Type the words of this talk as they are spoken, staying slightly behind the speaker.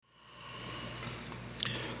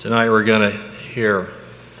Tonight we're going to hear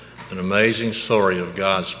an amazing story of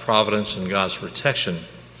God's providence and God's protection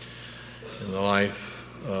in the life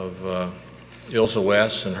of Ilze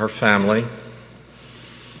West and her family.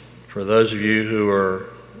 For those of you who are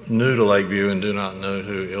new to Lakeview and do not know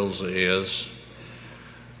who Ilze is,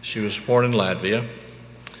 she was born in Latvia,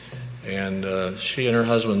 and she and her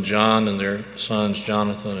husband John and their sons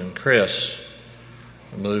Jonathan and Chris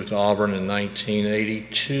moved to Auburn in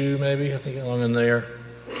 1982, maybe, I think, along in there.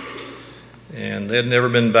 And they had never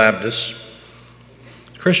been Baptists,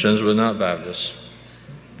 Christians, but not Baptists.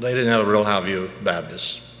 They didn't have a real high view of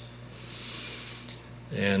Baptists.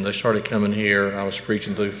 And they started coming here. I was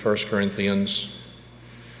preaching through 1 Corinthians.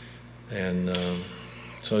 And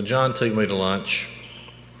so John took me to lunch.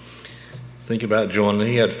 Think about joining.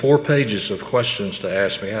 He had 4 pages of questions to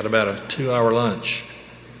ask me. I had about a 2-hour lunch.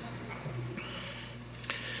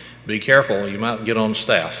 Be careful, you might get on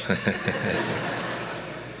staff.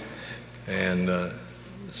 And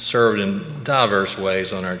served in diverse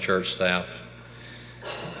ways on our church staff.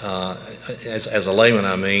 As a layman,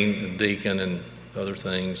 I mean, a deacon and other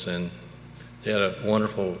things. And they had a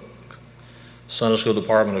wonderful Sunday school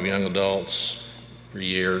department of young adults for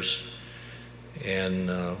years. And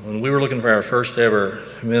when we were looking for our first ever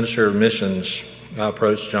minister of missions, I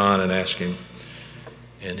approached John and asked him,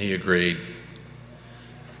 and he agreed.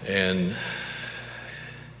 And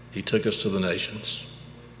he took us to the nations.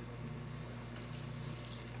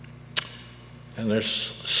 And there's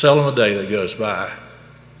seldom a day that goes by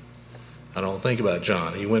I don't think about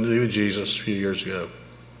John. He went to be with Jesus a few years ago.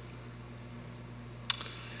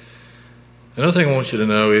 Another thing I want you to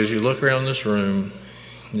know is you look around this room,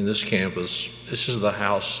 in this campus, this is the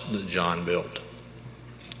house that John built.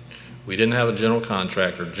 We didn't have a general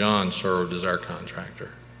contractor. John served as our contractor.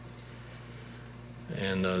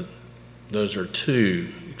 And those are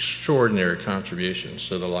 2 extraordinary contributions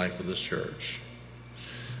to the life of this church.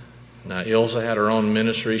 Now, Ilze had her own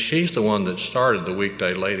ministry. She's the one that started the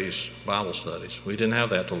weekday ladies' Bible studies. We didn't have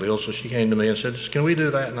that till Ilze. She came to me and said, "Can we do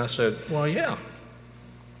that?" And I said, "Well, yeah."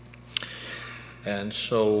 And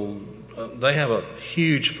so they have a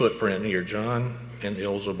huge footprint here, John and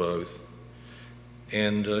Ilze both.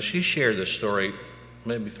 And she shared this story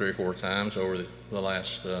maybe 3 or 4 times over the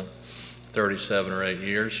last 37 or 8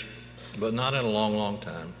 years, but not in a long, long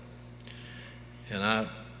time. And I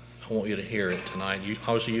want you to hear it tonight.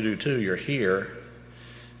 Obviously you do too. You're here.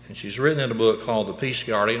 And she's written in a book called The Peace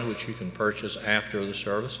Guardian, which you can purchase after the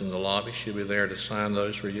service in the lobby. She'll be there to sign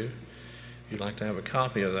those for you. If you'd like to have a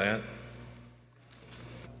copy of that.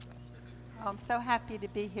 I'm so happy to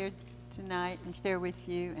be here tonight and share with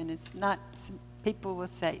you. And it's not, people will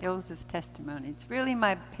say, Ilze's testimony. It's really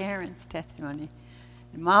my parents' testimony.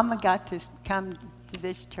 And Mama got to come to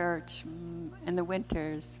this church in the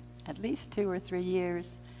winters, at least 2 or 3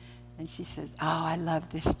 years. And she says, "Oh, I love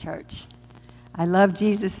this church. I love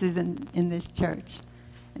Jesus is in this church."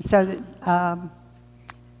 And so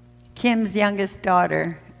Kim's youngest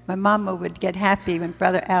daughter, my mama would get happy when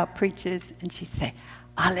Brother Al preaches, and she'd say,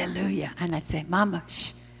 "Hallelujah." And I'd say, "Mama,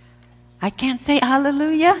 shh, I can't say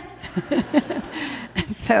hallelujah."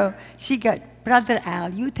 And so she got, "Brother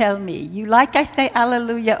Al, you tell me, you like I say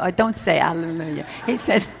hallelujah or don't say hallelujah?" He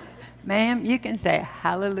said, "Ma'am, you can say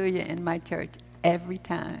hallelujah in my church every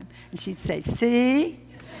time." And she'd say, "See?"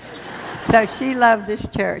 So she loved this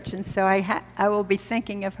church. And so I will be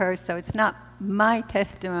thinking of her. So it's not my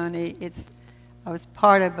testimony. I was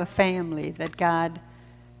part of a family that God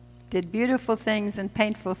did beautiful things and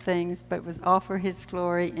painful things, but was all for his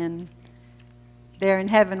glory and there in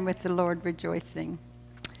heaven with the Lord rejoicing.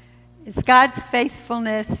 It's God's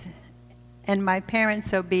faithfulness and my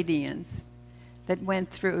parents' obedience that went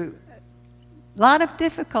through a lot of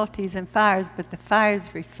difficulties and fires, but the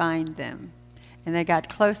fires refined them. And they got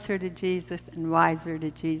closer to Jesus and wiser to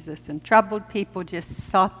Jesus. And troubled people just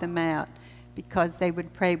sought them out because they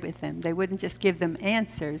would pray with them. They wouldn't just give them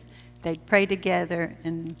answers. They'd pray together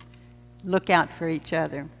and look out for each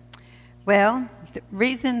other. Well, the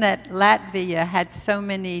reason that Latvia had so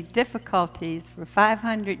many difficulties for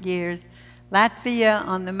 500 years, Latvia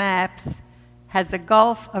on the maps has a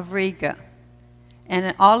Gulf of Riga.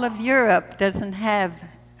 And all of Europe doesn't have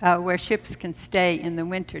where ships can stay in the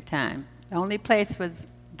wintertime. The only place was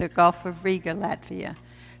the Gulf of Riga, Latvia.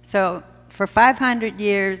 So for 500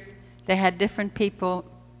 years, they had different people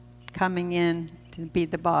coming in to be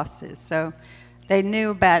the bosses. So they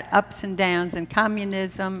knew about ups and downs, and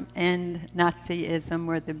communism and Nazism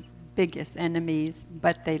were the biggest enemies,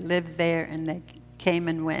 but they lived there and they came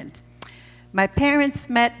and went. My parents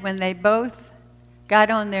met when they both got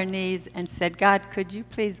on their knees and said, "God, could you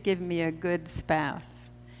please give me a good spouse?"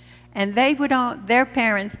 And their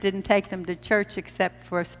parents didn't take them to church except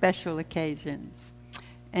for special occasions.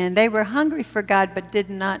 And they were hungry for God but did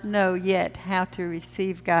not know yet how to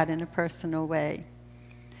receive God in a personal way.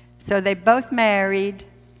 So they both married,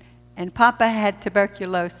 and Papa had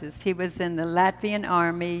tuberculosis. He was in the Latvian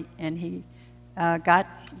army, and he got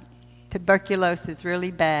tuberculosis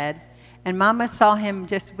really bad. And Mama saw him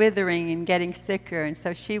just withering and getting sicker, and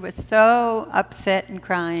so she was so upset and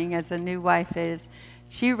crying, as a new wife is.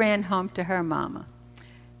 She ran home to her mama.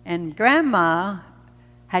 And Grandma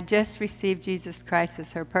had just received Jesus Christ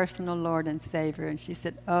as her personal Lord and Savior. And she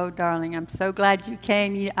said, "Oh, darling, I'm so glad you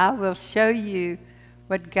came. I will show you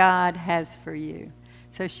what God has for you."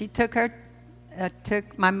 So she took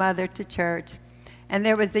my mother to church. And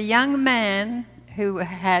there was a young man who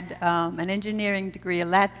had an engineering degree, a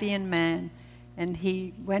Latvian man. And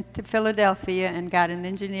he went to Philadelphia and got an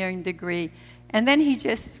engineering degree. And then he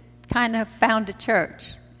just kind of found a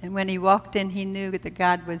church. And when he walked in, he knew that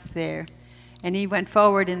God was there. And he went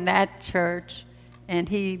forward in that church, and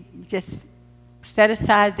he just set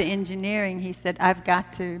aside the engineering. He said, "I've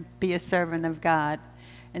got to be a servant of God."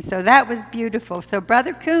 And so that was beautiful. So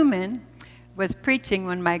Brother Kuhlman was preaching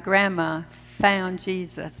when my grandma found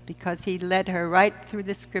Jesus, because he led her right through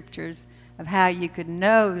the scriptures of how you could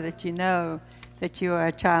know that you are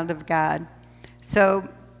a child of God. So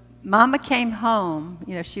Mama came home.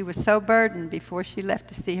 You know, she was so burdened before she left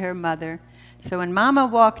to see her mother. So when Mama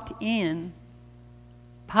walked in,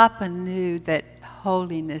 Papa knew that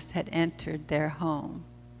holiness had entered their home.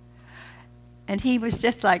 And he was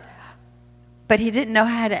just like, but he didn't know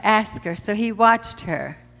how to ask her, so he watched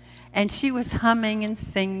her. And she was humming and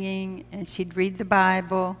singing, and she'd read the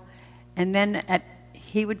Bible. And then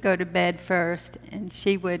he would go to bed first, and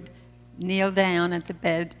she would kneel down at the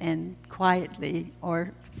bed and quietly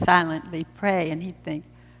or silently pray. And he'd think,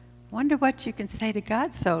 "Wonder what you can say to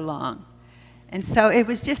God so long." And so it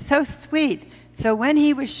was just so sweet. So when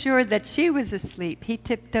he was sure that she was asleep, he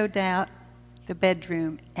tiptoed out the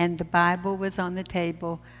bedroom, and the Bible was on the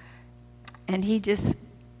table. And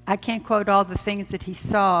I can't quote all the things that he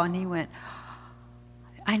saw, and he went,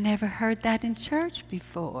 "I never heard that in church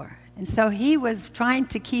before." And so he was trying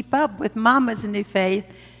to keep up with Mama's new faith,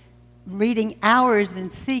 reading hours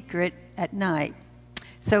in secret at night.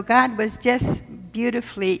 So God was just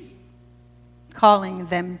beautifully calling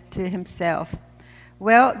them to himself.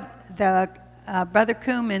 Well, the Brother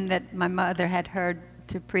Kuhlman that my mother had heard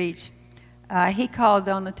to preach, he called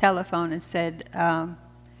on the telephone and said,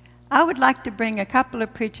 "I would like to bring a couple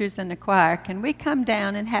of preachers and a choir. Can we come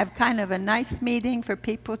down and have kind of a nice meeting for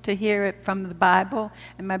people to hear it from the Bible?"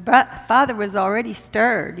 And my father was already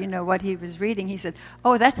stirred, what he was reading. He said,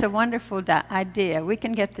 "Oh, that's a wonderful idea. We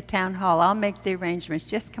can get the town hall. I'll make the arrangements.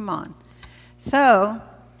 Just come on." So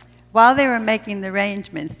while they were making the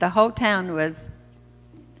arrangements, the whole town was,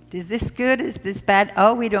 "Is this good? Is this bad?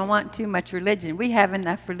 Oh, we don't want too much religion. We have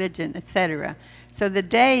enough religion," etc. So the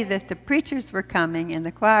day that the preachers were coming and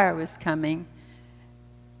the choir was coming,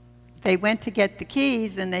 they went to get the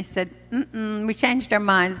keys, and they said, "We changed our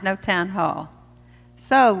minds, no town hall."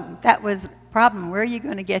 So that was a problem. Where are you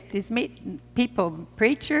going to get these people,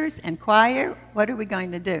 preachers and choir? What are we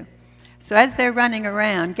going to do? So as they're running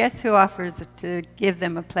around, guess who offers to give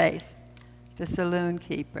them a place? The saloon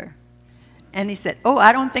keeper. And he said, "Oh,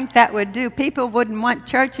 I don't think that would do. People wouldn't want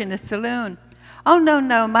church in a saloon." "Oh,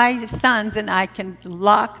 no, my sons and I can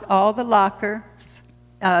lock all the lockers,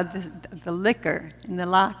 the liquor in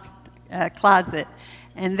the closet,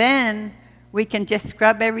 and then we can just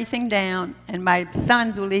scrub everything down, and my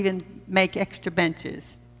sons will even make extra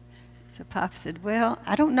benches." So Pop said, "Well,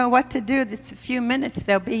 I don't know what to do. It's a few minutes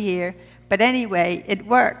they'll be here." But anyway, it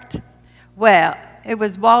worked. Well, it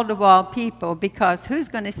was wall-to-wall people, because who's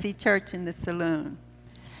going to see church in the saloon?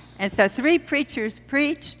 And so 3 preachers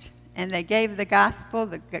preached, and they gave the gospel,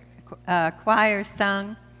 the choir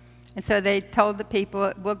sung. And so they told the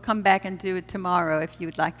people, "We'll come back and do it tomorrow if you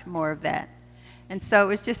would like more of that." And so it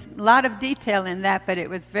was just a lot of detail in that, but it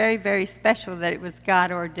was very, very special that it was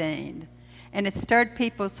God ordained. And it stirred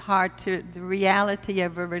people's heart to the reality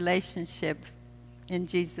of a relationship in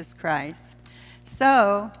Jesus Christ.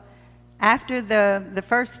 So after the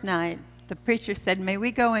first night, the preacher said, "May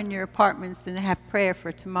we go in your apartments and have prayer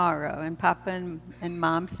for tomorrow?" And Papa and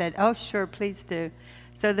Mom said, "Oh, sure, please do."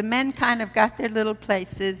 So the men kind of got their little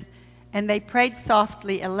places, and they prayed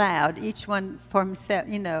softly aloud, each one for himself,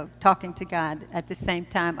 talking to God at the same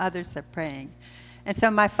time others are praying. And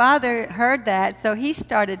so my father heard that, so he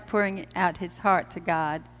started pouring out his heart to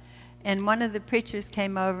God. And one of the preachers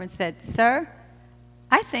came over and said, "Sir,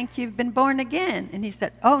 I think you've been born again. And he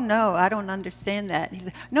said, oh, no, I don't understand that. He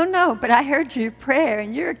said, no, but I heard your prayer,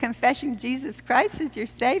 and you're confessing Jesus Christ as your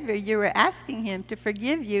Savior. You were asking him to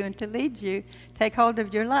forgive you and to lead you, take hold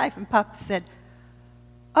of your life. And Papa said,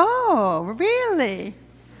 oh, really?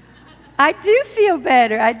 I do feel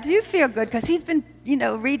better. I do feel good, because he's been,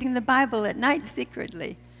 reading the Bible at night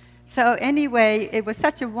secretly. So anyway, it was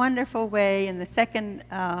such a wonderful way, and the second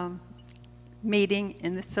meeting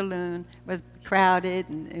in the saloon was crowded,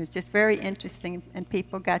 and it was just very interesting, and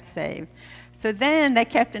people got saved. So then they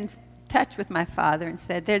kept in touch with my father and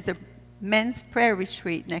said, there's a men's prayer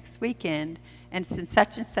retreat next weekend, and it's in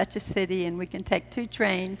such and such a city, and we can take 2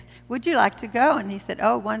 trains. Would you like to go? And he said,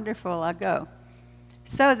 oh, wonderful, I'll go.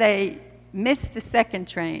 So they missed the second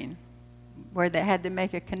train, where they had to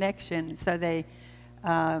make a connection. So they,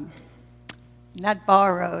 not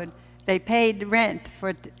borrowed, they paid rent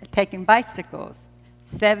for taking bicycles,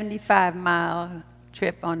 75-mile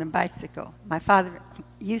trip on a bicycle. My father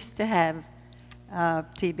used to have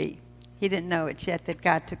TB. He didn't know it yet, that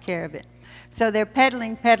God took care of it. So they're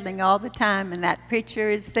pedaling all the time, and that preacher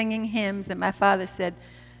is singing hymns, and my father said,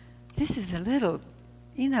 this is a little,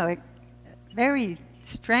 very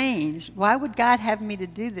strange. Why would God have me to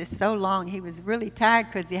do this so long? He was really tired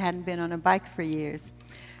because he hadn't been on a bike for years.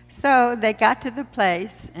 So they got to the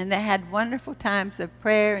place, and they had wonderful times of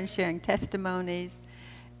prayer and sharing testimonies.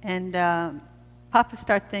 And Papa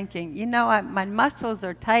started thinking, my muscles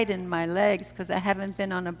are tight in my legs because I haven't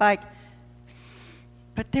been on a bike.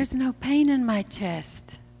 But there's no pain in my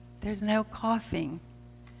chest. There's no coughing.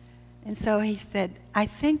 And so he said, I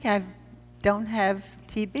think I don't have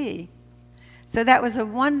TB. So that was a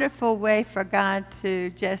wonderful way for God to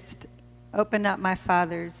just open up my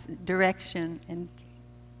father's direction and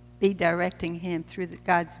be directing him through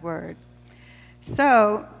God's Word.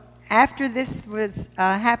 So after this was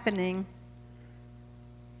happening,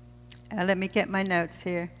 let me get my notes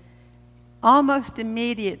here. Almost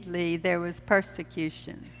immediately there was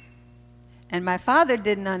persecution. And my father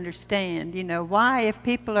didn't understand, why, if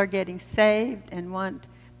people are getting saved and want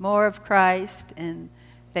more of Christ, and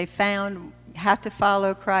they found how to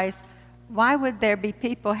follow Christ, why would there be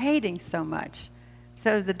people hating so much?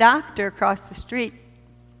 So the doctor across the street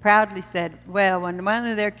proudly said, well, when one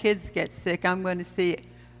of their kids gets sick, I'm going to see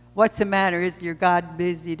what's the matter. Is your God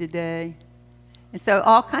busy today? And so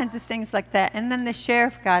all kinds of things like that. And then the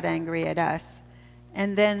sheriff got angry at us.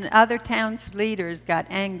 And then other towns' leaders got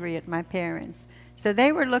angry at my parents. So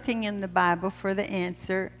they were looking in the Bible for the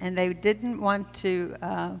answer, and they didn't want to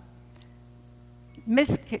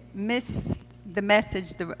miss the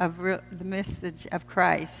message of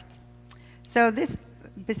Christ. So this,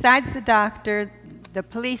 besides the doctor, the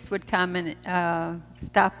police would come and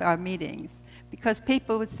stop our meetings, because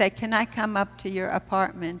people would say, can I come up to your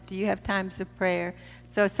apartment? Do you have times of prayer?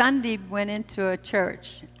 So Sunday went into a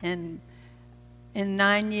church, and in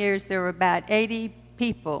 9 years there were about 80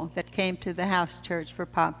 people that came to the house church for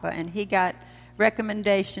Papa, and he got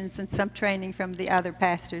recommendations and some training from the other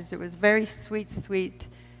pastors. It was very sweet, sweet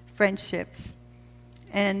friendships.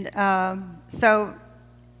 And so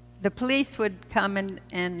the police would come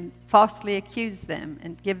and falsely accuse them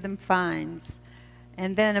and give them fines.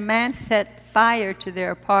 And then a man set fire to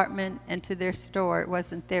their apartment and to their store. It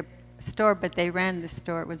wasn't their store, but they ran the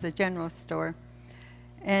store. It was a general store.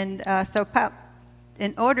 And so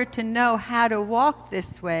in order to know how to walk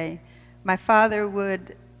this way, my father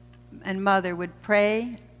and mother would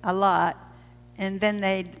pray a lot, and then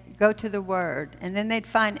they'd go to the Word, and then they'd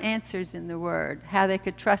find answers in the Word, how they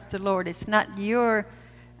could trust the Lord. It's not your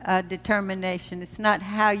determination. It's not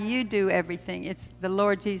how you do everything. It's the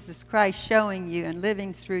Lord Jesus Christ showing you and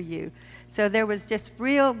living through you. So there was just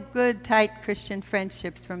real good, tight Christian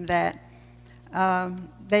friendships from that.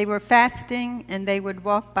 They were fasting, and they would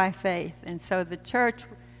walk by faith. And so the church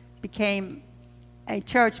became a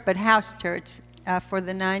church, but house church, for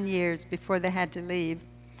the 9 years before they had to leave.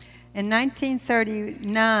 In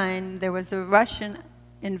 1939, there was a Russian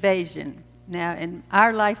invasion. Now, in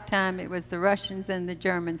our lifetime, it was the Russians and the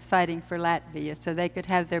Germans fighting for Latvia so they could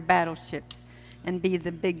have their battleships and be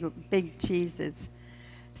the big cheeses.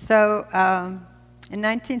 So in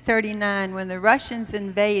 1939, when the Russians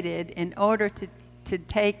invaded, in order to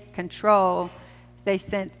take control, they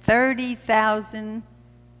sent 30,000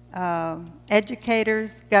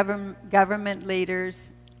 educators, government leaders,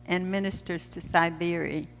 and ministers to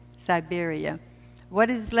Siberia. What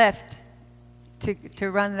is left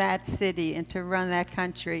to run that city and to run that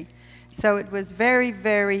country? So it was very,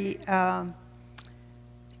 very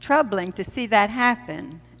troubling to see that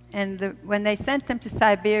happen. And when they sent them to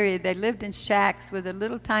Siberia, they lived in shacks with a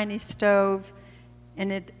little tiny stove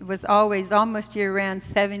and it was always almost year-round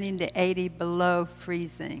 70 to 80 below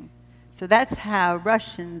freezing. So that's how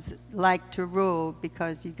Russians like to rule,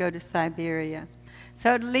 because you go to Siberia.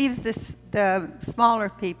 So it leaves the smaller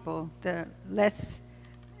people, the less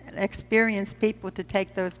experienced people, to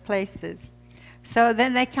take those places. So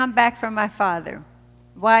then they come back for my father.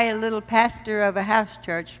 Why a little pastor of a house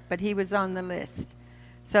church, but he was on the list.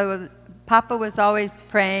 So Papa was always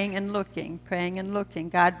praying and looking.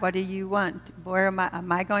 God, what do you want? Where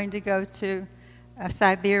am I going to go to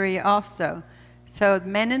Siberia also? So the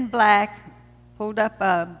men in black pulled up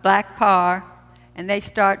a black car, and they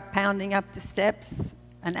start pounding up the steps,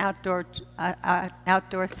 outdoor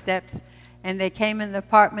steps. And they came in the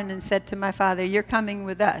apartment and said to my father, "You're coming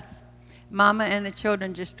with us." Mama and the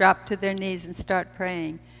children just dropped to their knees and start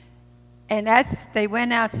praying. And as they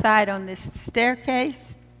went outside on this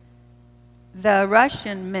staircase, the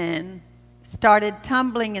Russian men started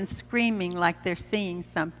tumbling and screaming like they're seeing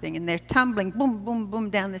something. And they're tumbling, boom, boom, boom,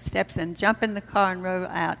 down the steps and jump in the car and roll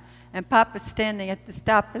out. And Papa's standing at the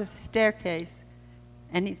top of the staircase.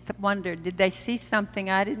 And he wondered, did they see something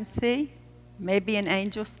I didn't see? Maybe an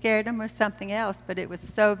angel scared him or something else, but it was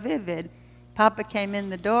so vivid. Papa came in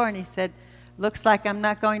the door and he said, "Looks like I'm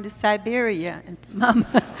not going to Siberia." And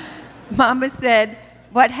Mama said,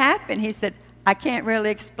 "What happened?" He said, "I can't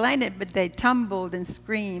really explain it, but they tumbled and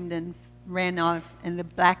screamed and ran off, and the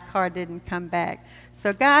black car didn't come back."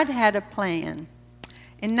 So God had a plan.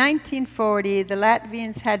 In 1940, the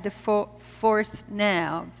Latvians had to force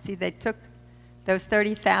now. See, they took those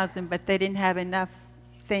 30,000, but they didn't have enough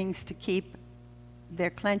things to keep their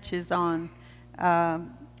clenches on.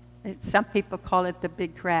 Some people call it the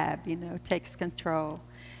big crab, takes control.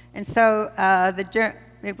 And so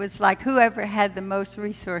it was like whoever had the most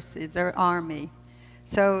resources, their army.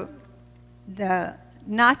 So the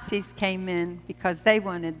Nazis came in because they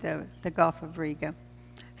wanted the Gulf of Riga.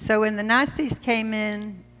 So when the Nazis came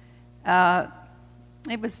in,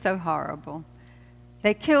 it was so horrible.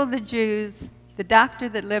 They killed the Jews. The doctor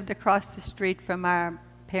that lived across the street from our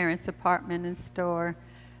parents' apartment and store,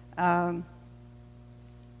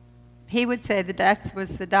 he would say that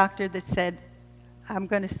was the doctor that said, "I'm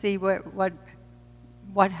going to see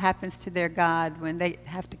what happens to their God when they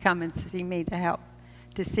have to come and see me to help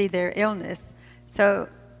to see their illness." So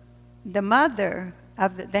the mother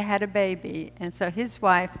they had a baby, and so his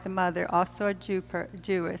wife, the mother, also a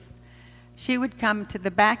Jewess, she would come to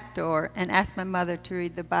the back door and ask my mother to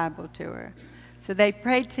read the Bible to her. So they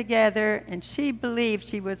prayed together, and she believed.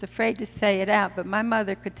 She was afraid to say it out, but my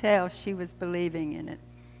mother could tell she was believing in it.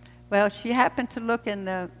 Well, she happened to look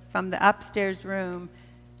from the upstairs room,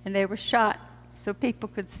 and they were shot so people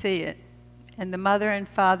could see it. And the mother and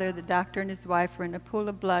father, the doctor and his wife, were in a pool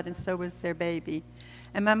of blood, and so was their baby.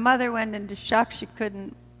 And my mother went into shock. She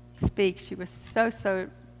couldn't speak. She was so,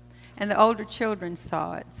 and the older children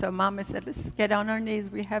saw it. So Mama said, "Let's get on our knees.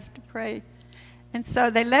 We have to pray." And so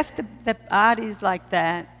they left the bodies like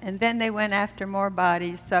that, and then they went after more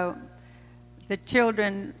bodies. So the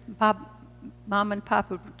children, Mom and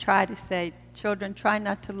Papa would try to say, "Children, try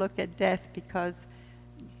not to look at death, because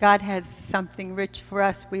God has something rich for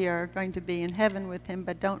us. We are going to be in heaven with him,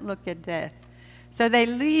 but don't look at death." So they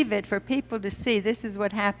leave it for people to see, this is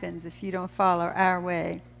what happens if you don't follow our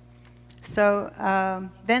way. So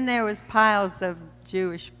then there was piles of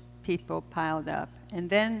Jewish people piled up. And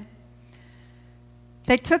then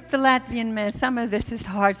they took the Latvian men. Some of this is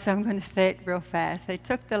hard, so I'm going to say it real fast. They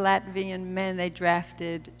took the Latvian men they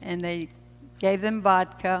drafted, and they gave them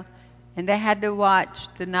vodka, and they had to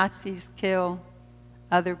watch the Nazis kill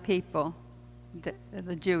other people,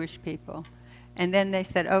 the Jewish people. And then they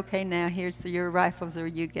said, "Okay, now here's your rifles, or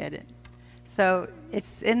you get it." So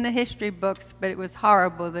it's in the history books, but it was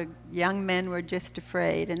horrible. The young men were just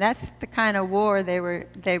afraid, and that's the kind of war they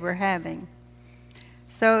were having.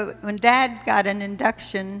 So when Dad got an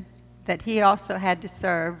induction that he also had to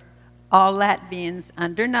serve, all Latvians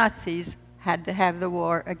under Nazis had to have the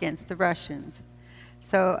war against the Russians.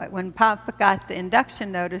 So when Papa got the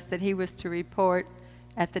induction notice that he was to report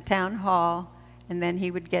at the town hall, and then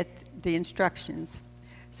he would get the instructions.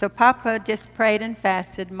 So Papa just prayed and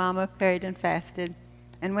fasted, Mama prayed and fasted,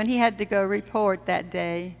 and when he had to go report that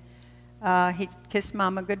day, he kissed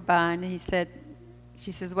Mama goodbye, and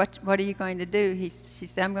she says, what are you going to do? She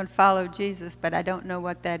said, "I'm going to follow Jesus, but I don't know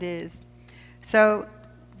what that is." So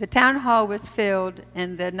the town hall was filled,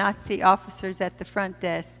 and the Nazi officers at the front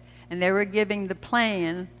desk, and they were giving the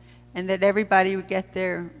plan, and that everybody would get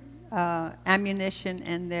their ammunition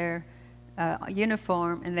and their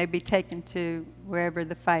uniform, and they'd be taken to wherever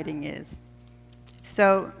the fighting is.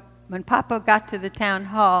 So when Papa got to the town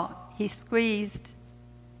hall, he squeezed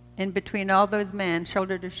in between all those men,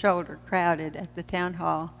 shoulder to shoulder, crowded at the town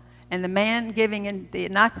hall, and the man the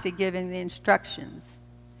Nazi giving the instructions.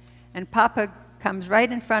 And Papa comes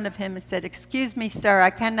right in front of him and said, "Excuse me, sir, I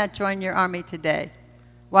cannot join your army today."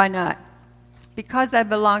 "Why not?" "Because I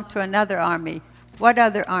belong to another army." "What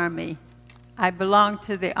other army?" "I belong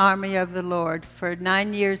to the army of the Lord. For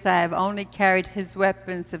 9 years I have only carried his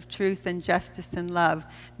weapons of truth and justice and love.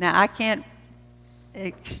 Now I can't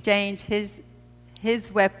exchange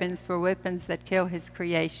his weapons for weapons that kill his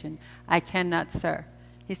creation. I cannot, sir."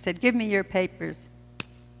 He said, "Give me your papers."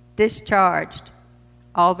 Discharged.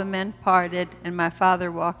 All the men parted, and my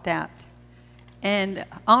father walked out. And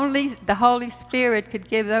only the Holy Spirit could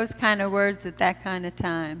give those kind of words at that kind of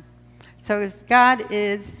time. So God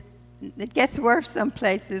is, it gets worse some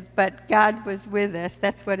places, but God was with us.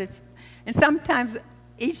 That's what it's, and sometimes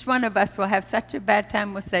each one of us will have such a bad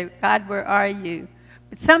time, we'll say, "God, where are you?"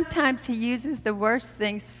 But sometimes he uses the worst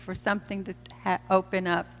things for something to open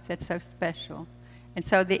up that's so special. And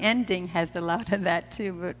so the ending has a lot of that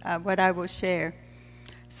too, but, what I will share.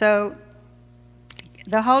 So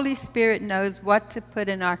the Holy Spirit knows what to put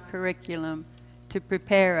in our curriculum to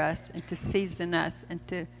prepare us and to season us and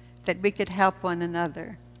that we could help one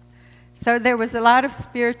another. So there was a lot of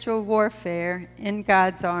spiritual warfare in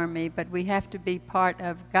God's army, but we have to be part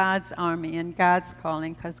of God's army and God's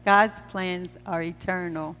calling because God's plans are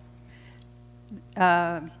eternal.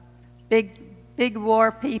 Big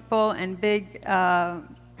war people and big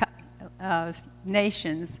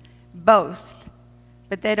nations boast,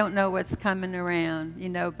 but they don't know what's coming around, you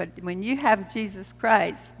know. But when you have Jesus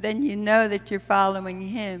Christ, then you know that you're following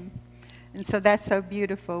him. And so that's so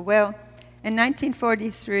beautiful. Well, in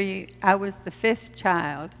 1943, I was the 5th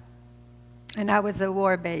child, and I was a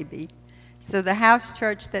war baby. So the house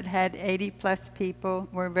church that had 80-plus people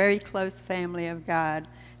were a very close family of God.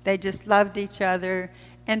 They just loved each other.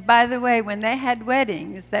 And by the way, when they had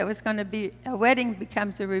weddings, that was going to be, a wedding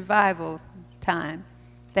becomes a revival time.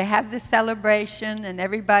 They have this celebration, and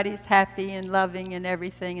everybody's happy and loving and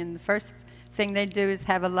everything. And the first thing they do is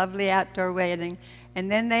have a lovely outdoor wedding. And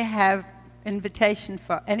then they have invitation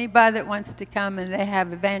for anybody that wants to come, and they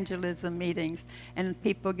have evangelism meetings, and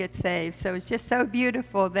people get saved. So it's just so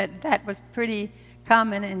beautiful that was pretty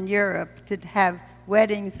common in Europe to have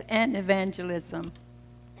weddings and evangelism.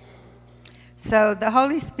 So the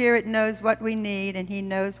Holy Spirit knows what we need, and he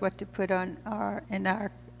knows what to put on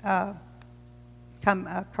come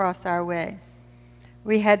across our way.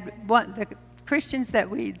 We had the Christians that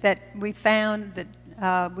we found that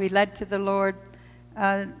we led to the Lord.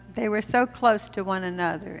 They were so close to one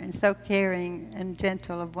another and so caring and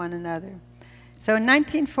gentle of one another. So in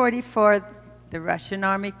 1944, the Russian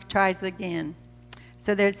army tries again.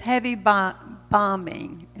 So there's heavy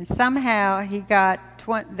bombing, and somehow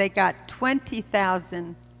they got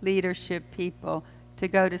 20,000 leadership people to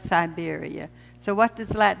go to Siberia. So what does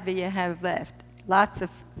Latvia have left? Lots of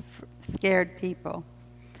scared people.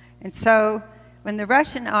 And so when the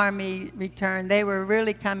Russian army returned, they were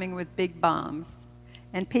really coming with big bombs.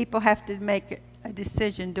 And people have to make a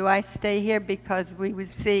decision. Do I stay here? Because we would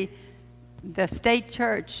see the state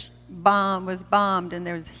church was bombed, and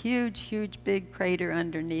there was a huge big crater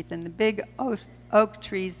underneath. And the big oak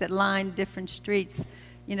trees that lined different streets,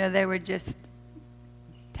 you know, they were just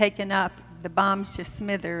taken up. The bombs just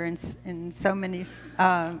smother in so many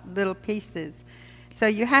little pieces. So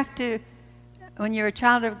you have to, when you're a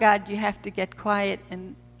child of God, you have to get quiet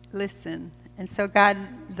and listen. And so God,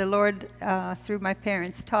 the Lord, through my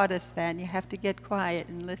parents, taught us that. You have to get quiet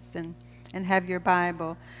and listen and have your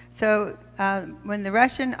Bible. So when the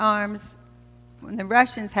Russians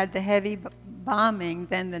had the heavy bombing,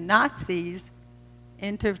 then the Nazis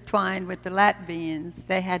intertwined with the Latvians.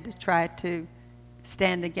 They had to try to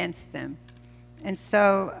stand against them. And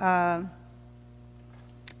so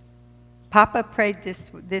Papa prayed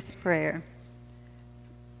this prayer.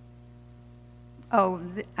 Oh,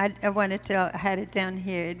 I had it down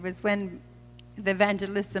here. It was when the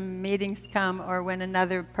evangelism meetings come or when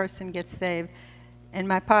another person gets saved. And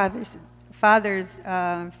my father's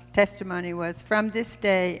testimony was, "From this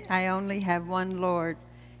day I only have one Lord.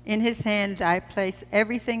 In his hand I place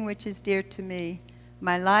everything which is dear to me,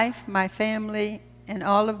 my life, my family, and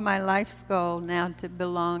all of my life's goal now to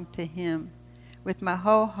belong to him. With my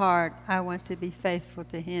whole heart I want to be faithful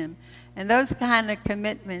to him." And those kind of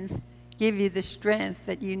commitments give you the strength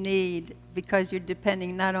that you need because you're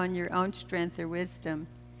depending not on your own strength or wisdom.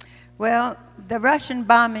 Well, the Russian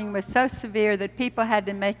bombing was so severe that people had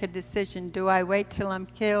to make a decision. Do I wait till I'm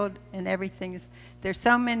killed? And there's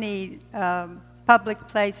so many public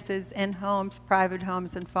places and homes, private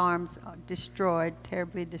homes and farms, destroyed,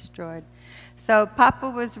 terribly destroyed. So Papa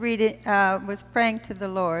was praying to the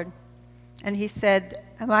Lord, and he said,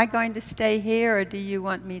 am I going to stay here, or do you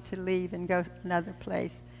want me to leave and go another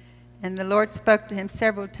place? And the Lord spoke to him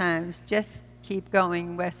several times, just keep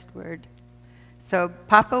going westward. So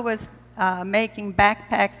Papa was making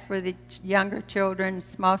backpacks for the younger children,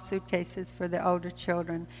 small suitcases for the older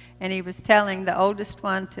children. And he was telling the oldest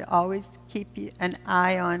one to always keep an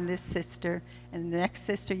eye on this sister. And the next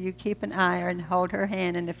sister, you keep an eye on and hold her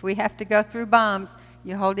hand. And if we have to go through bombs,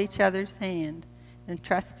 you hold each other's hand and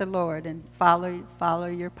trust the Lord and follow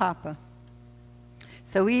your Papa.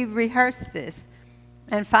 So we rehearsed this.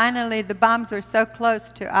 And finally, the bombs were so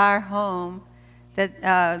close to our home that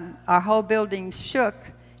our whole building shook,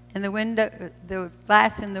 and the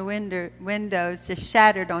glass in the windows just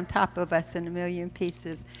shattered on top of us in a million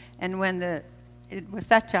pieces. And when it was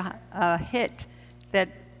such a hit that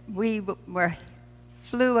we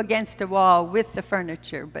flew against a wall with the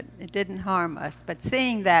furniture, but it didn't harm us. But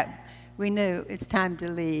seeing that, we knew it's time to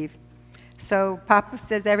leave. So Papa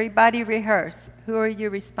says, everybody rehearse. Who are you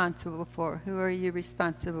responsible for? Who are you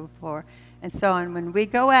responsible for? And so on. When we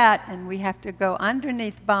go out and we have to go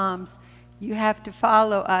underneath bombs, you have to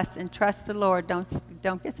follow us and trust the Lord.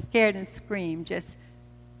 Don't get scared and scream. Just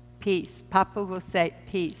peace. Papa will say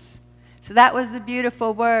peace. So that was a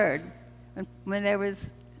beautiful word. When there was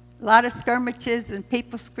a lot of skirmishes and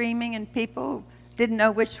people screaming and people didn't know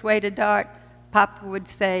which way to dart, Papa would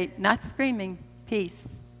say, not screaming,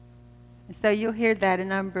 peace. And so you'll hear that a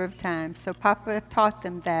number of times. So Papa taught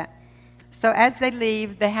them that. So as they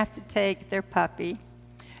leave, they have to take their puppy,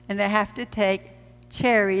 and they have to take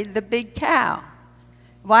Cherry, the big cow.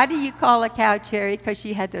 Why do you call a cow Cherry? Because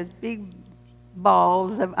she had those big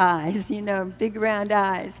balls of eyes, big round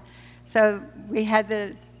eyes. So we had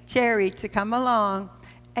the Cherry to come along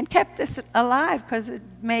and kept us alive because it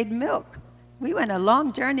made milk. We went a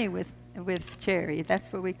long journey with Cherry.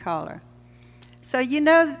 That's what we call her. So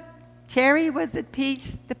Cherry was at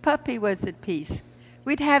peace. The puppy was at peace.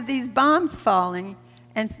 We'd have these bombs falling,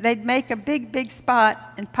 and they'd make a big, big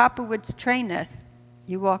spot, and Papa would train us.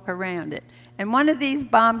 You walk around it. And one of these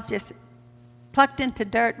bombs just plucked into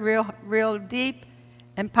dirt real deep,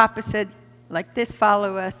 and Papa said, like this,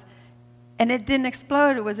 follow us. And it didn't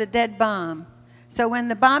explode. It was a dead bomb. So when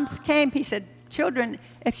the bombs came, he said, children,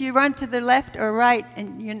 if you run to the left or right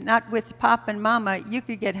and you're not with Papa and Mama, you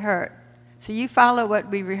could get hurt. So you follow what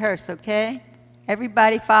we rehearse, okay?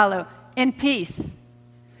 Everybody follow in peace.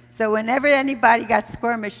 So whenever anybody got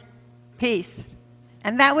skirmish, peace.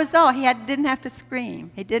 And that was all. He didn't have to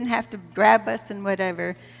scream. He didn't have to grab us and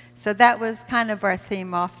whatever. So that was kind of our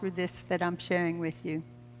theme all through this that I'm sharing with you.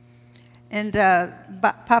 And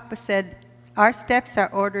Papa said, our steps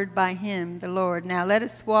are ordered by him, the Lord. Now let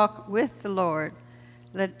us walk with the Lord.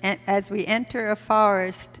 As we enter a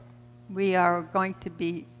forest, we are going to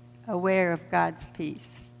be aware of God's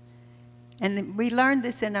peace. And we learned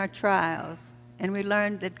this in our trials. And we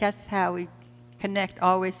learned that that's how we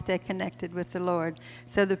always stay connected with the Lord.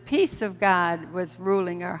 So the peace of God was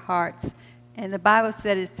ruling our hearts. And the Bible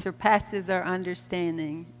said it surpasses our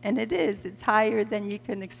understanding. And it is. It's higher than you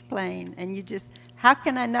can explain. And how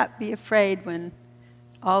can I not be afraid when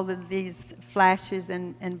all of these flashes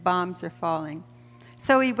and bombs are falling?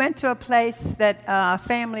 So we went to a place that a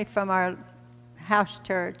family from our house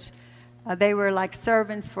church, they were like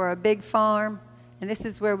servants for a big farm. And this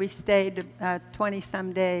is where we stayed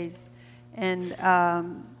 20-some days. And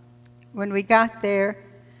when we got there,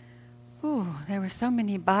 there were so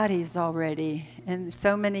many bodies already and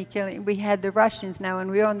so many killing. We had the Russians now,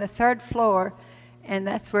 and we were on the 3rd floor, and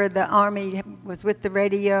that's where the army was with the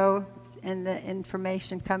radio and the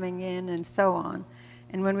information coming in and so on.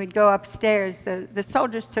 And when we'd go upstairs, the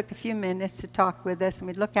soldiers took a few minutes to talk with us, and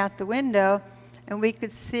we'd look out the window, and we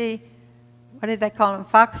could see, what did they call them,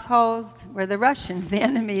 foxholes, where the Russians, the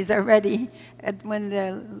enemies, are ready. When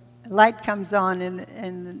the light comes on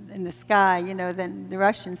in the sky, then the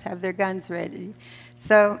Russians have their guns ready.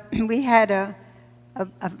 So we had a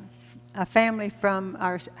family from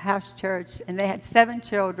our house church, and they had 7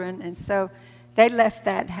 children, and so they left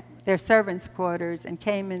their servants' quarters and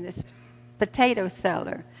came in this potato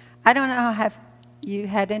cellar. I don't know if you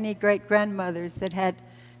had any great-grandmothers that had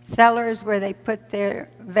cellars where they put their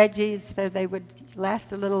veggies so they would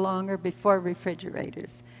last a little longer before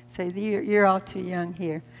refrigerators. So you're all too young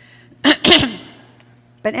here.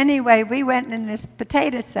 But anyway, we went in this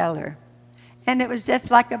potato cellar, and it was just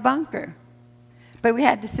like a bunker. But we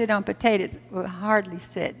had to sit on potatoes. Well, hardly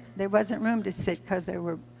sit. There wasn't room to sit because they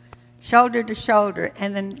were shoulder to shoulder,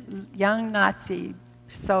 and then young Nazi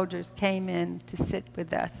soldiers came in to sit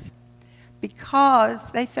with us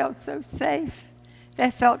because they felt so safe.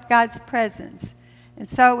 They felt God's presence. And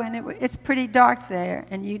so when it's pretty dark there,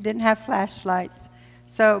 and you didn't have flashlights,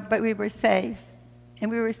 but we were safe. And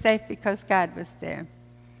we were safe because God was there.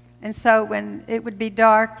 And so when it would be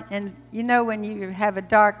dark, and you know when you have a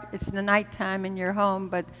dark, it's the nighttime in your home,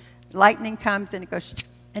 but lightning comes and it goes,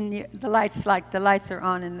 and the lights are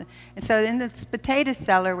on. And so in this potato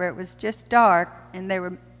cellar where it was just dark, and there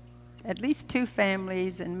were at least 2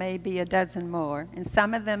 families and maybe a dozen more, and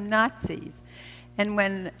some of them Nazis. And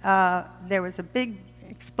when there was a big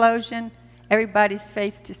explosion, everybody's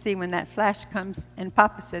face to see when that flash comes, and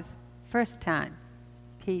Papa says, first time,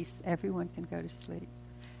 peace, everyone can go to sleep.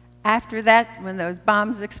 After that, when those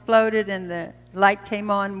bombs exploded and the light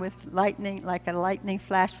came on with lightning, like a lightning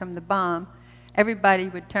flash from the bomb, everybody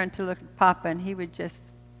would turn to look at Papa, and he would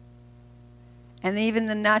just, and even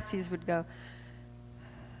the Nazis would go.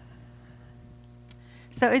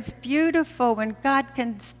 So it's beautiful when God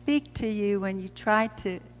can speak to you when you try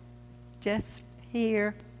to just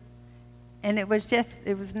hear. And it was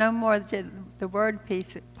no more just the word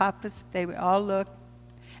piece. Papa's, they would all look.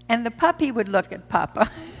 And the puppy would look at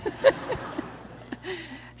Papa.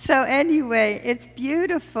 So anyway, it's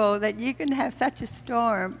beautiful that you can have such a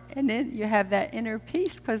storm, and then you have that inner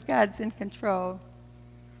peace because God's in control.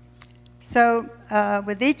 So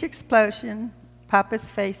with each explosion, Papa's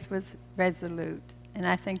face was resolute. And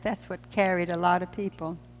I think that's what carried a lot of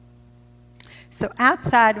people. So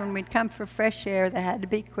outside, when we'd come for fresh air, that had to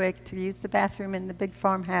be quick to use the bathroom in the big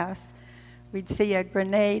farmhouse, we'd see a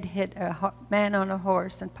grenade hit a man on a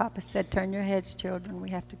horse, and Papa said, turn your heads, children, we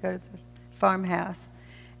have to go to the farmhouse.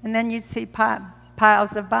 And then you'd see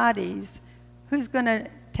piles of bodies. Who's going to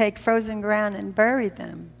take frozen ground and bury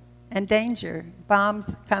them? And danger, bombs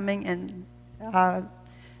coming, and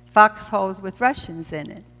foxholes with Russians in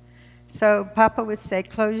it. So Papa would say,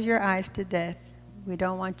 close your eyes to death. We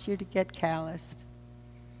don't want you to get calloused.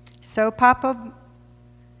 So Papa,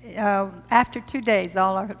 after 2 days,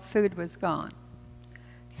 all our food was gone.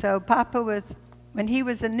 So Papa was, when he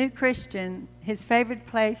was a new Christian, his favorite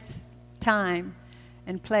time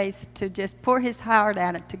and place to just pour his heart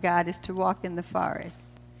out to God is to walk in the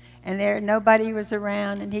forest. And there nobody was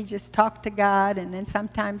around, and he just talked to God, and then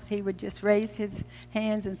sometimes he would just raise his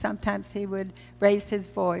hands, and sometimes he would raise his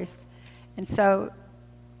voice. And so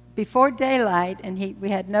before daylight, and we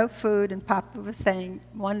had no food, and Papa was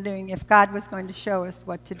wondering if God was going to show us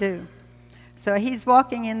what to do. So he's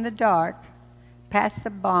walking in the dark, past the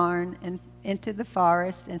barn and into the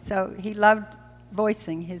forest, and so he loved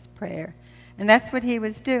voicing his prayer. And that's what he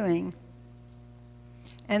was doing.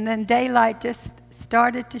 And then daylight just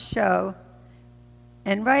started to show,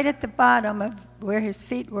 and right at the bottom of where his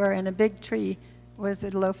feet were in a big tree was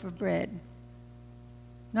a loaf of bread.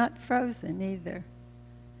 Not frozen either.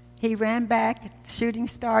 He ran back, shooting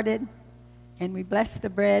started, and we blessed the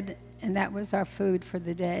bread, and that was our food for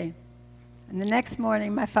the day. And the next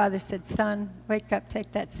morning, my father said, son, wake up,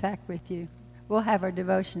 take that sack with you. We'll have our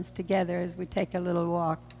devotions together as we take a little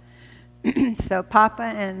walk. So Papa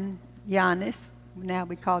and Giannis, now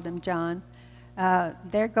we called him John,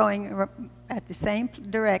 they're going at the same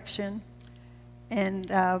direction, and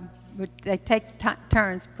they take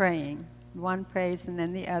turns praying. One prays and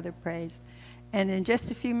then the other prays. And in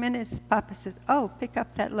just a few minutes, Papa says, oh, pick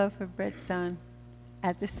up that loaf of bread, son,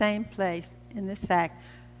 at the same place in the sack.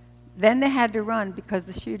 Then they had to run because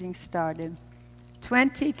the shooting started.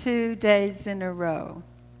 22 days in a row,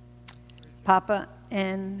 Papa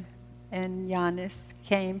and Giannis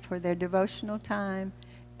came for their devotional time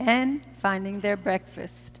and finding their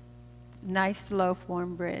breakfast. Nice loaf,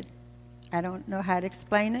 warm bread. I don't know how to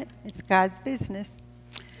explain it. It's God's business.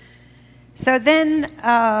 So then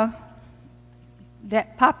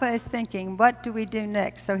that Papa is thinking, what do we do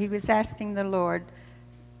next? So he was asking the Lord,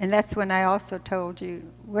 and that's when I also told you,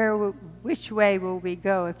 which way will we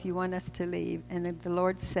go if you want us to leave? And the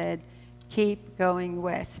Lord said, keep going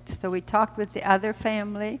west. So we talked with the other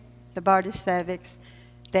family, the Bartasheviks.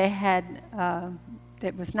 They had,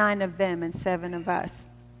 it was 9 of them and 7 of us.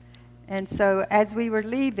 And so as we were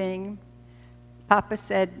leaving, Papa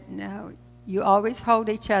said, no, you always hold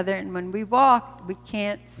each other, and when we walk, we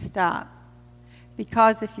can't stop.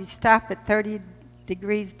 Because if you stop at 30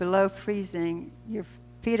 degrees below freezing, your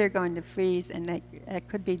feet are going to freeze, and it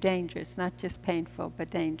could be dangerous, not just painful, but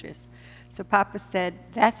dangerous. So Papa said,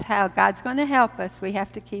 that's how God's going to help us. We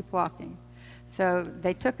have to keep walking. So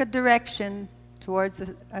they took a direction towards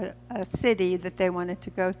a city that they wanted to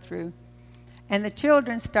go through. And the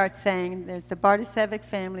children start saying, there's the Bartashevic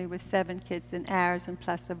family with 7 kids and ours, and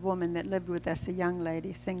plus a woman that lived with us, a young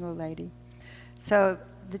lady, single lady. So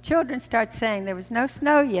the children start saying, there was no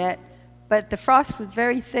snow yet, but the frost was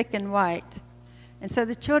very thick and white. And so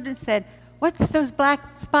the children said, what's those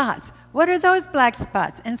black spots? What are those black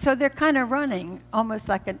spots? And so they're kind of running, almost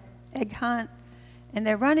like an egg hunt. And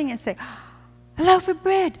they're running and say, a loaf of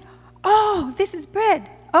bread. Oh, this is bread.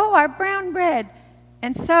 Oh, our brown bread.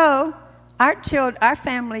 And so our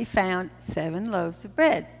family found 7 loaves of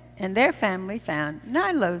bread. And their family found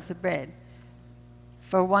 9 loaves of bread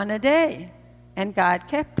for 1 a day. And God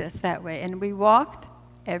kept us that way. And we walked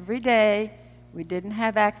every day. We didn't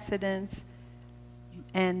have accidents.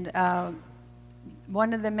 And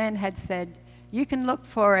one of the men had said, you can look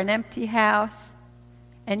for an empty house.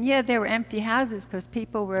 And yeah, there were empty houses because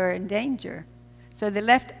people were in danger. So they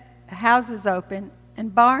left houses open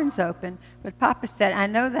and barns open. But Papa said, I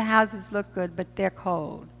know the houses look good, but they're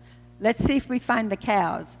cold. Let's see if we find the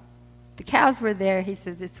cows. The cows were there. He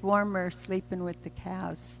says, it's warmer sleeping with the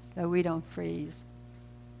cows, so we don't freeze.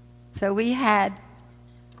 So we had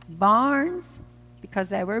barns, because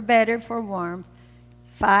they were better for warmth,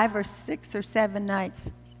 5 or 6 or 7 nights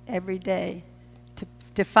every day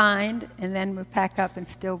to find, and then we pack up and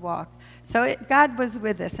still walk. So God was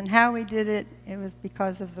with us, and how we did it, it was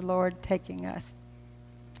because of the Lord taking us.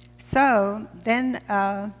 So then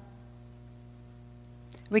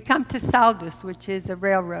we come to Saldus, which is a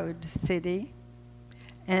railroad city,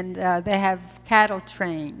 and they have cattle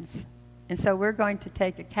trains. And so we're going to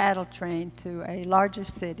take a cattle train to a larger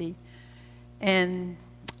city, and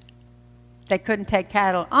they couldn't take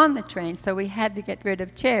cattle on the train, so we had to get rid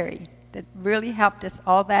of Cherry. That really helped us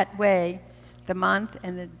all that way, the month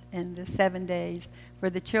and the 7 days, for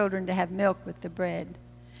the children to have milk with the bread.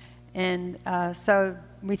 And so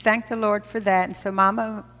we thank the Lord for that. And so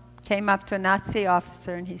Mama came up to a Nazi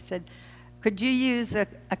officer, and he said, could you use a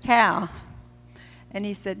cow? And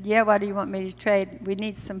he said, yeah, what do you want me to trade? We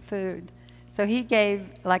need some food. So he gave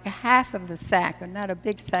like a half of a sack, or not a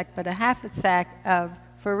big sack, but a half a sack of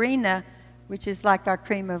farina, which is like our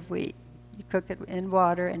cream of wheat. You cook it in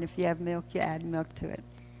water, and if you have milk, you add milk to it.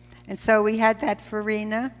 And so we had that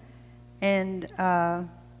farina, and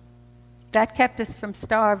that kept us from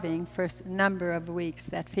starving for a number of weeks.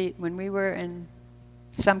 When we were in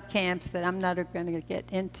some camps that I'm not going to get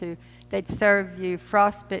into, they'd serve you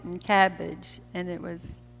frostbitten cabbage, and it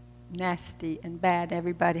was nasty and bad.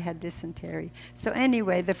 Everybody had dysentery. So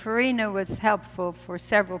anyway, the farina was helpful for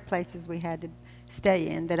several places we had to stay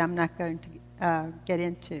in that I'm not going to get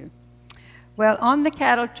into. Well, on the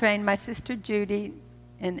cattle train, my sister Judy,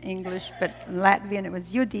 in English, but in Latvian it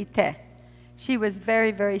was Judite. She was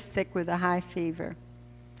very, very sick with a high fever.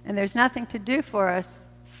 And there's nothing to do for us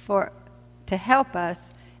to help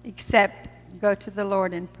us except go to the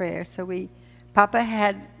Lord in prayer. So Papa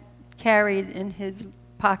had carried in his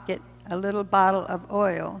pocket a little bottle of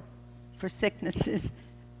oil for sicknesses,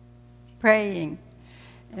 praying.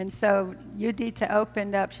 And so Judita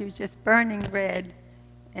opened up. She was just burning red.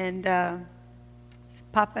 And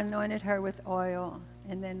Papa anointed her with oil.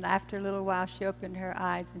 And then after a little while, she opened her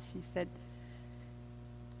eyes and she said,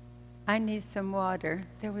 I need some water.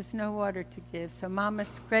 There was no water to give. So Mama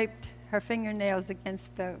scraped her fingernails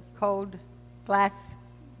against the cold glass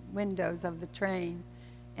windows of the train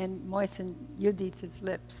and moistened Judita's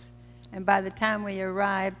lips. And by the time we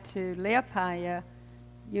arrived to Liepāja,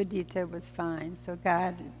 Judita was fine. So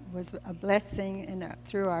God was a blessing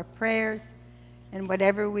through our prayers and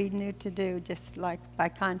whatever we knew to do, just like by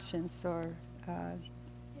conscience or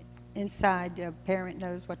inside, a parent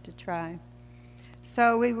knows what to try.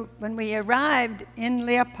 So when we arrived in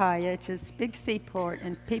Liepāja, it's a big seaport,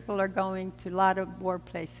 and people are going to a lot of war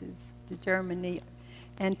places, to Germany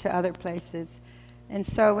and to other places. And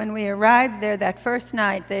so when we arrived there that first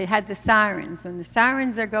night, they had the sirens. When the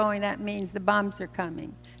sirens are going, that means the bombs are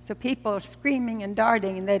coming. So people are screaming and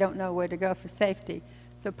darting, and they don't know where to go for safety.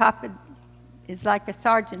 So Papa is like a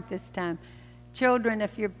sergeant this time. Children,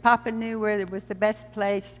 if your Papa knew where it was the best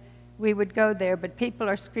place, we would go there. But people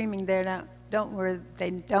are screaming there now. They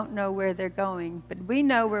don't know where they're going. But we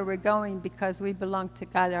know where we're going because we belong to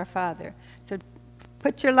God our Father. So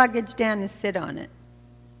put your luggage down and sit on it.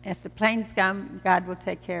 If the planes come, God will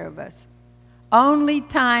take care of us. Only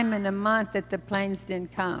time in a month that the planes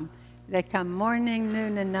didn't come. They come morning,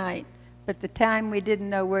 noon, and night. But the time we didn't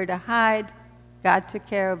know where to hide, God took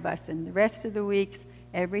care of us. And the rest of the weeks,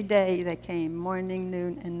 every day they came, morning,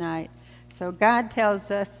 noon, and night. So God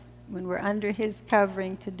tells us when we're under his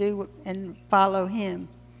covering to do and follow him.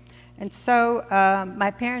 And so my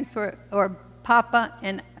parents or Papa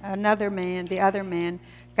and another man, the other man,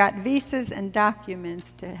 got visas and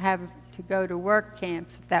documents to go to work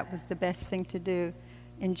camps, if that was the best thing to do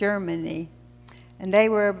in Germany. And they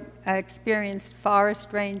were experienced forest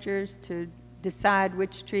rangers to decide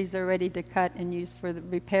which trees are ready to cut and use for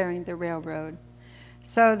repairing the railroad.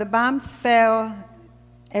 So the bombs fell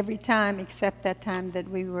every time except that time that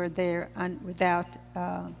we were there without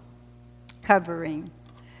covering.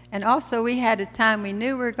 And also we had a time we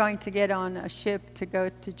knew we were going to get on a ship to go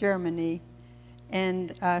to Germany.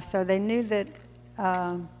 And so they knew that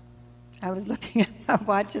I was looking at my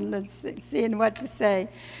watch and seeing what to say.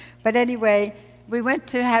 But anyway, we went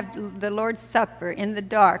to have the Lord's Supper in the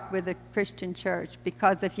dark with a Christian church,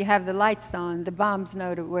 because if you have the lights on, the bombs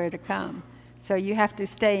know where to come. So you have to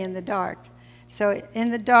stay in the dark. So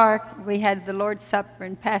in the dark, we had the Lord's Supper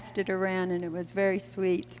and passed it around, and it was very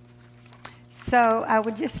sweet. So I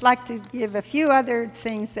would just like to give a few other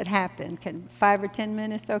things that happened. Can 5 or 10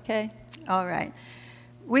 minutes, okay? All right.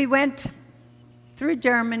 We went through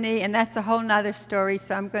Germany, and that's a whole nother story,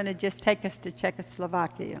 so I'm going to just take us to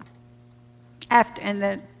Czechoslovakia.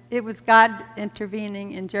 It was God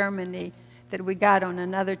intervening in Germany that we got on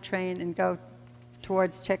another train and go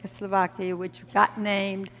towards Czechoslovakia, which got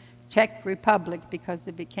named Czech Republic because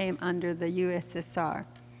it became under the USSR.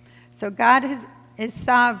 So God is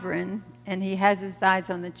sovereign, and he has his eyes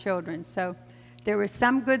on the children. So there were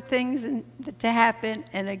some good things to happen,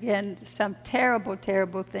 and again, some terrible,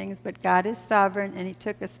 terrible things, but God is sovereign, and he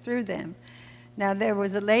took us through them. Now, there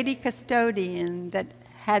was a lady custodian that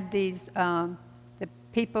had these, the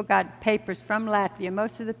people got papers from Latvia.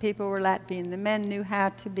 Most of the people were Latvian. The men knew how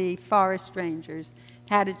to be forest rangers,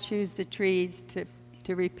 how to choose the trees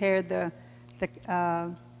to repair the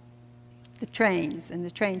trains and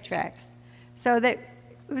the train tracks. So that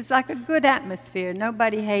it was like a good atmosphere.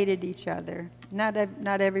 Nobody hated each other.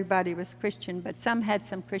 Not everybody was Christian, but some had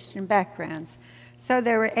some Christian backgrounds. So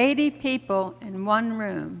there were 80 people in one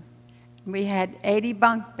room. We had 80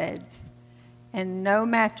 bunk beds and no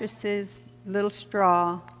mattresses, little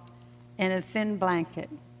straw, and a thin blanket.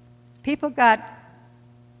 People got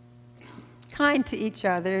kind to each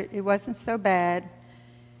other. It wasn't so bad.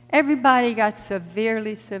 Everybody got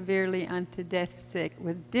severely, severely unto death sick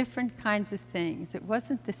with different kinds of things. It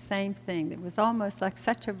wasn't the same thing. It was almost like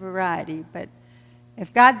such a variety. But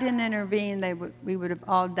if God didn't intervene, we would have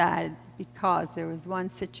all died because there was one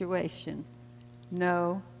situation: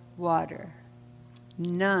 no water.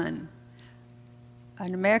 None.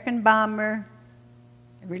 An American bomber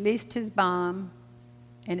released his bomb,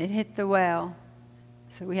 and it hit the well.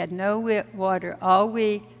 So we had no water all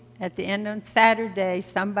week. At the end of Saturday,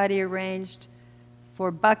 somebody arranged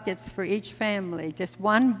for buckets for each family, just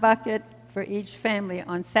one bucket for each family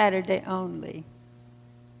on Saturday only.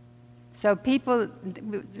 So people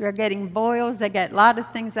are getting boils. They get a lot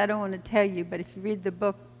of things I don't want to tell you, but if you read the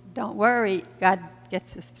book, don't worry, God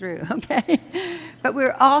gets us through, okay? But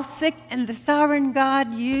we're all sick, and the sovereign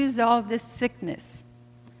God used all this sickness.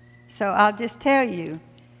 So I'll just tell you,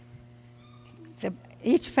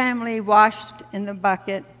 each family washed in the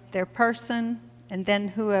bucket their person, and then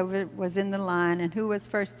whoever was in the line, and who was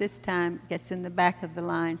first this time gets in the back of the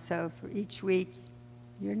line. So for each week,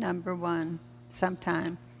 you're number one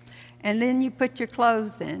sometime. And then you put your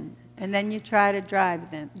clothes in, and then you try to dry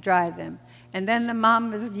them. And then the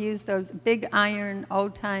mamas use those big iron,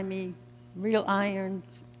 old-timey, real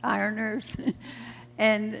ironers,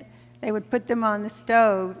 and they would put them on the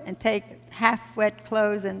stove and take half-wet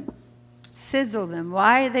clothes and sizzle them.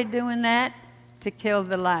 Why are they doing that? To kill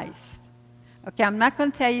the lice. Okay, I'm not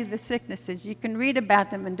going to tell you the sicknesses. You can read about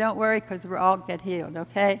them, and don't worry, because we'll all get healed,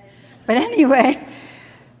 okay? But anyway,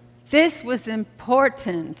 this was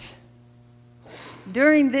important.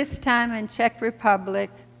 During this time in Czech Republic,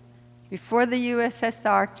 before the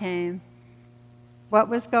USSR came, what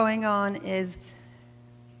was going on is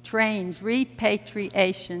trains,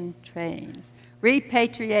 repatriation trains.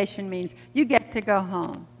 Repatriation means you get to go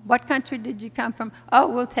home. What country did you come from? Oh,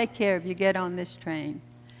 we'll take care of you. Get on this train.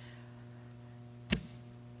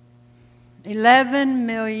 11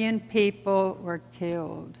 million people were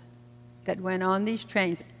killed that went on these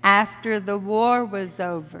trains after the war was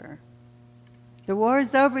over. The war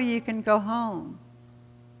is over, you can go home.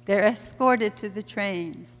 They're escorted to the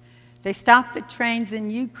trains. They stop the trains in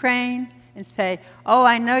Ukraine and say, oh,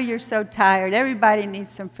 I know you're so tired. Everybody needs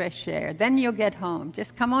some fresh air. Then you'll get home.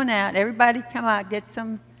 Just come on out. Everybody come out, get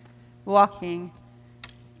some walking.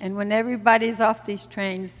 And when everybody's off these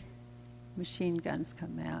trains, machine guns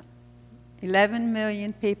come out. 11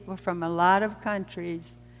 million people from a lot of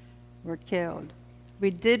countries were killed. We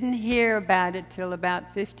didn't hear about it till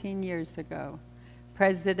about 15 years ago.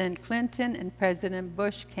 President Clinton and President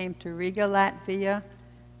Bush came to Riga, Latvia,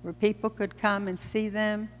 where people could come and see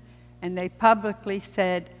them, and they publicly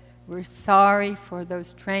said, We're sorry for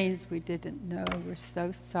those trains we didn't know. We're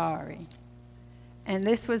so sorry. And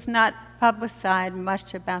this was not publicized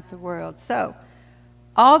much about the world. So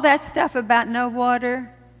all that stuff about no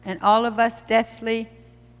water and all of us deathly,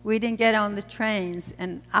 we didn't get on the trains.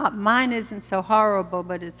 And mine isn't so horrible,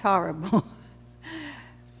 but it's horrible.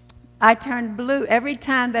 I turned blue. Every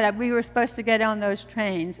time that we were supposed to get on those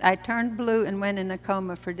trains, I turned blue and went in a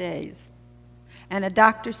coma for days. And a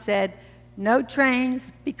doctor said, no trains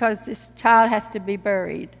because this child has to be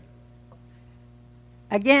buried.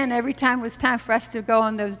 Again, every time it was time for us to go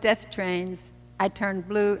on those death trains, I turned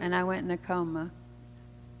blue and I went in a coma.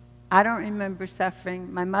 I don't remember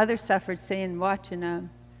suffering. My mother suffered seeing, watching them.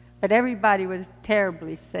 But everybody was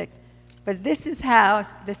terribly sick. But this is how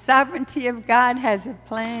the sovereignty of God has a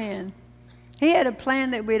plan. He had a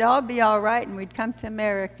plan that we'd all be all right and we'd come to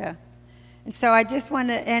America. And so I just want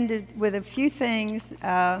to end it with a few things.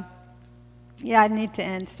 Yeah, I need to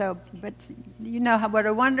end. But you know what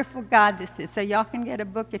a wonderful God this is. So y'all can get a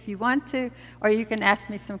book if you want to, or you can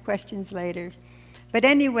ask me some questions later. But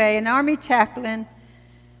anyway, an army chaplain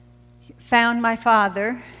found my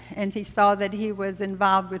father, and he saw that he was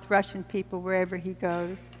involved with Russian people wherever he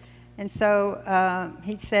goes. And so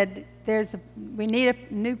he said, we need a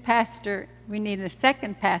new pastor. We need a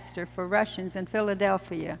second pastor for Russians in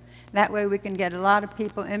Philadelphia. That way we can get a lot of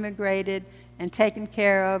people immigrated and taken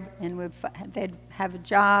care of, and they'd have a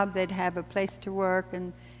job, they'd have a place to work,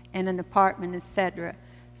 and an apartment, etc.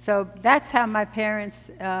 So that's how my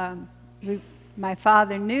parents, my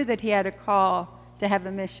father knew that he had a call to have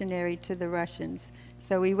a missionary to the Russians.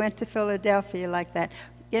 So we went to Philadelphia like that.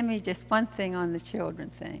 Give me just one thing on the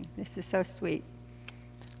children thing. This is so sweet.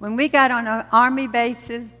 When we got on army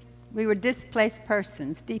bases, we were displaced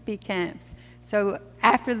persons, DP camps. So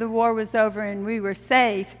after the war was over and we were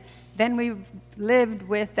safe, then we lived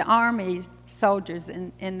with the army soldiers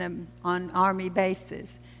on army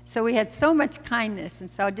bases. So we had so much kindness. And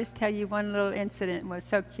so I'll just tell you one little incident. It was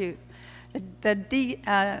so cute.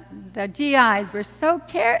 The GIs were so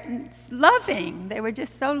loving. They were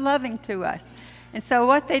just so loving to us. And so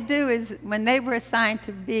what they do is when they were assigned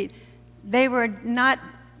to be, they were not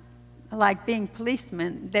like being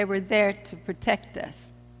policemen. They were there to protect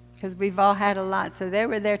us because we've all had a lot. So they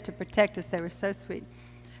were there to protect us. They were so sweet.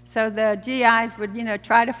 So the GIs would,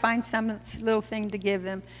 try to find some little thing to give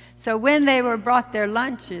them. So when they were brought their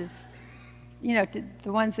lunches, to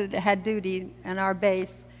the ones that had duty on our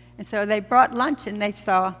base, and so they brought lunch and they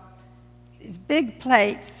saw these big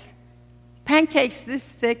plates, pancakes this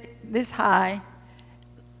thick, this high,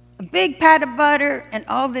 a big pat of butter, and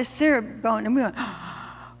all this syrup going. And we went,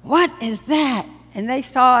 what is that? And they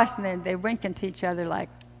saw us and they're winking to each other like,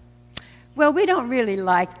 well, we don't really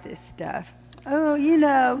like this stuff. Oh,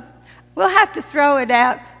 we'll have to throw it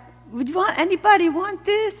out. Anybody want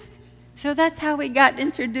this? So that's how we got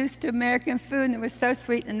introduced to American food, and it was so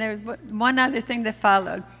sweet. And there was one other thing that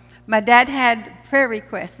followed. My dad had prayer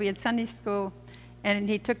requests. We had Sunday school, and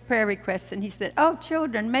he took prayer requests, and he said, oh,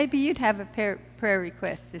 children, maybe you'd have a prayer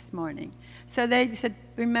request this morning. So they said,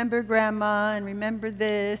 remember Grandma, and remember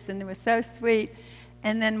this, and it was so sweet.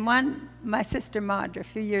 And then my sister Madra, a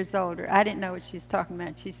few years older, I didn't know what she was talking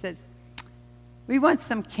about. She said, we want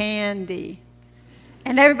some candy.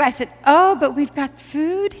 And everybody said, oh, but we've got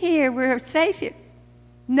food here. We're safe here.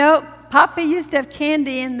 No, Papa used to have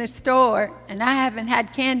candy in the store, and I haven't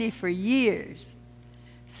had candy for years.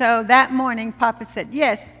 So that morning, Papa said,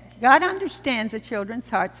 yes, God understands the children's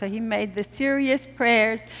hearts. So he made the serious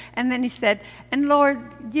prayers. And then he said, and Lord,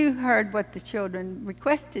 you heard what the children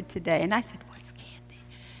requested today. And I said, what's candy?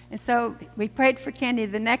 And so we prayed for candy.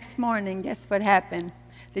 The next morning, guess what happened?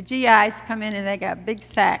 The GIs come in and they got big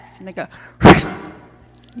sacks and they go,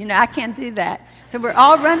 I can't do that. So we're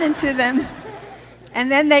all running to them. And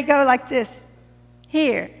then they go like this,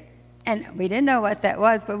 here. And we didn't know what that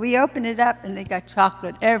was, but we opened it up and they got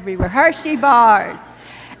chocolate everywhere, Hershey bars.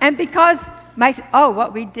 And because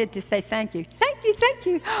what we did to say thank you. Thank you, thank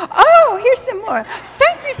you. Oh, here's some more.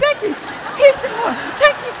 Thank you, thank you. Here's some more.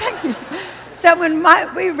 Thank you, thank you. So when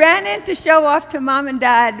we ran in to show off to Mom and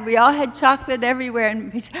Dad, we all had chocolate everywhere.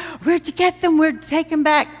 And he said, where'd you get them? We're taking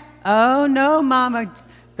back. Oh, no, Mama.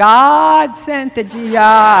 God sent the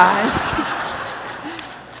GIs.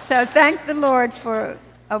 So thank the Lord for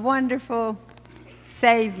a wonderful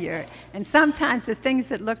Savior. And sometimes the things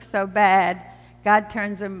that look so bad, God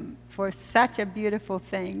turns them for such a beautiful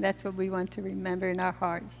thing. That's what we want to remember in our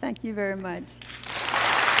hearts. Thank you very much.